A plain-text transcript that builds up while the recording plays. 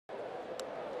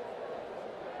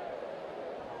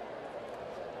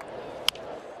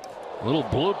Little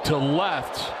bloop to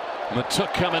left.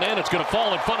 Matuk coming in. It's going to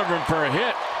fall in front of him for a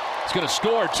hit. It's going to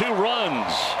score 2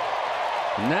 runs.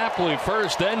 Napoli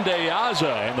first, then De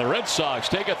Aza, and the Red Sox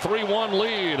take a 3-1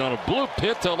 lead on a bloop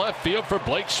hit to left field for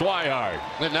Blake Swihart.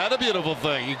 Isn't that a beautiful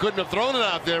thing? You couldn't have thrown it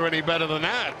out there any better than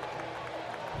that.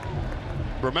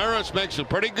 Ramirez makes a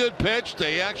pretty good pitch.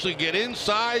 They actually get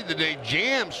inside. They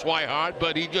jam Swihart,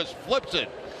 but he just flips it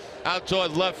out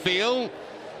toward left field,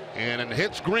 and it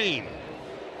hits green.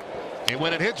 And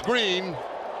when it hits green,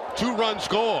 2-run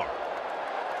score.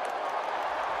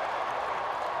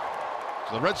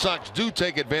 So the Red Sox do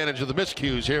take advantage of the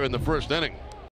miscues here in the first inning.